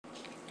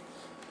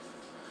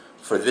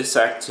For this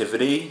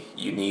activity,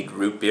 you need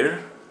root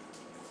beer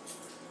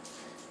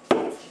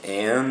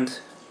and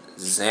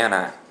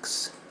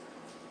Xanax.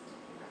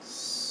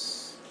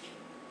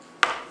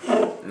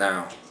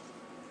 Now,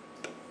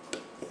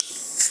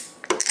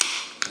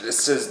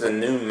 this is the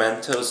new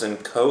Mentos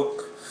and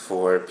Coke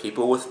for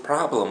people with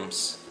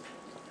problems.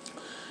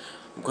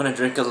 I'm going to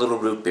drink a little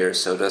root beer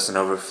so it doesn't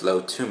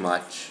overflow too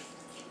much.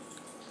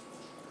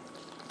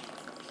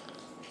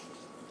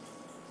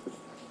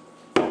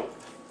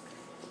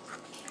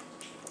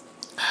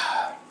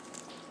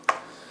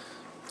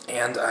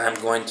 And I'm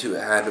going to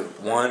add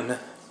 1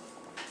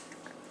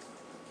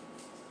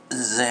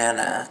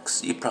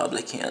 Xanax. You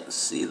probably can't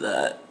see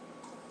that,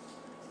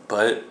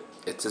 but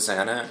it's a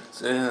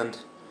Xanax, and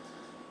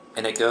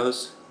it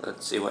goes.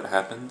 Let's see what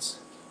happens.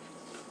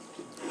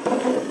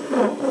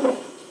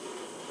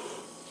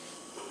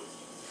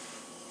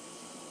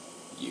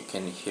 You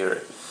can hear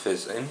it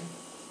fizzing.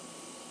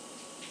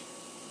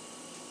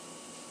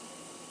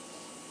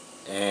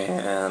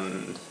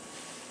 And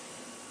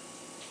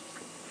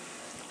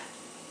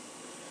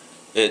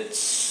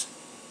let's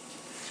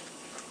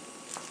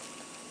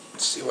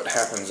see what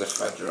happens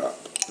if I drop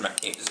my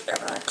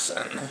Xanax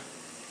in.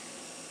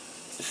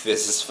 If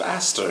this is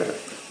faster.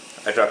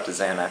 I dropped the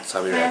Xanax,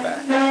 I'll be right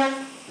back.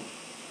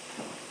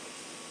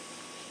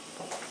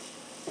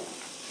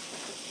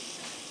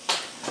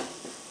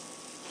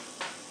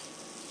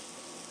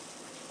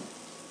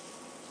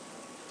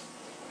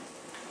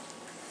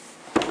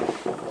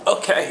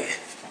 Okay.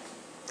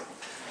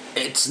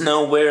 It's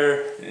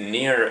nowhere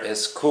near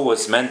as cool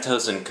as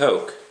Mentos and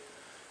Coke,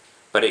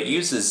 but it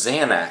uses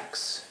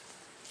Xanax.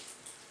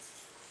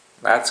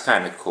 That's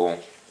kind of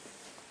cool.